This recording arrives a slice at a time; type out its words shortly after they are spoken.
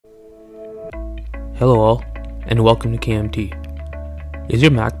Hello all, and welcome to KMT. Is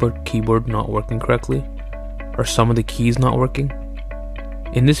your MacBook keyboard not working correctly? Are some of the keys not working?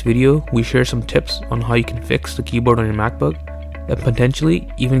 In this video, we share some tips on how you can fix the keyboard on your MacBook and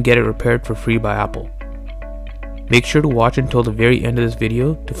potentially even get it repaired for free by Apple. Make sure to watch until the very end of this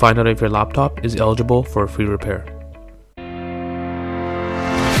video to find out if your laptop is eligible for a free repair.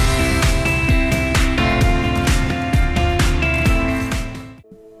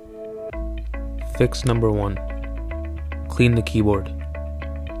 Fix number 1. Clean the keyboard.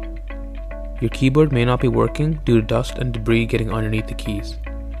 Your keyboard may not be working due to dust and debris getting underneath the keys.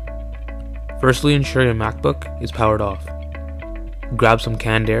 Firstly, ensure your MacBook is powered off. Grab some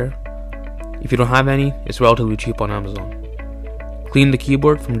canned air. If you don't have any, it's relatively cheap on Amazon. Clean the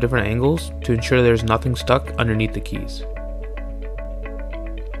keyboard from different angles to ensure there's nothing stuck underneath the keys.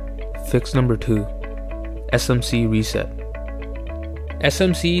 Fix number 2. SMC reset.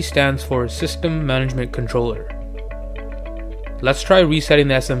 SMC stands for System Management Controller. Let's try resetting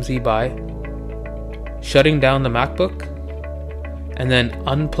the SMC by shutting down the MacBook and then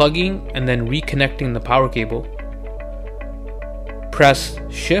unplugging and then reconnecting the power cable. Press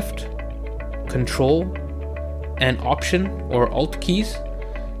Shift, Control, and Option or Alt keys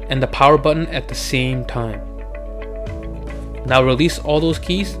and the power button at the same time. Now release all those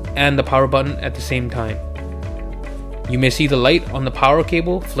keys and the power button at the same time. You may see the light on the power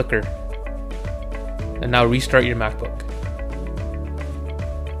cable flicker. And now restart your MacBook.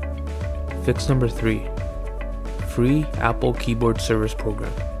 Fix number 3. Free Apple Keyboard Service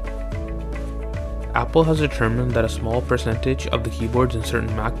Program. Apple has determined that a small percentage of the keyboards in certain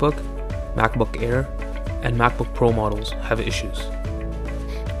MacBook, MacBook Air, and MacBook Pro models have issues.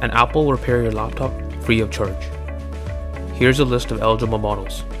 And Apple will repair your laptop free of charge. Here's a list of eligible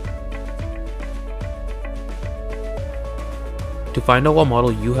models. To find out what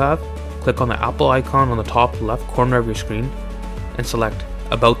model you have, click on the Apple icon on the top left corner of your screen and select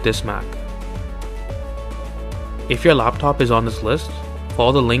About this Mac. If your laptop is on this list,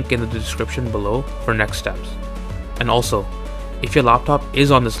 follow the link in the description below for next steps. And also, if your laptop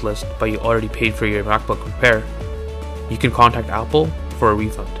is on this list but you already paid for your MacBook repair, you can contact Apple for a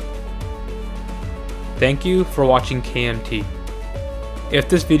refund. Thank you for watching KMT. If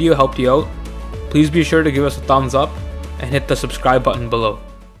this video helped you out, please be sure to give us a thumbs up and hit the subscribe button below.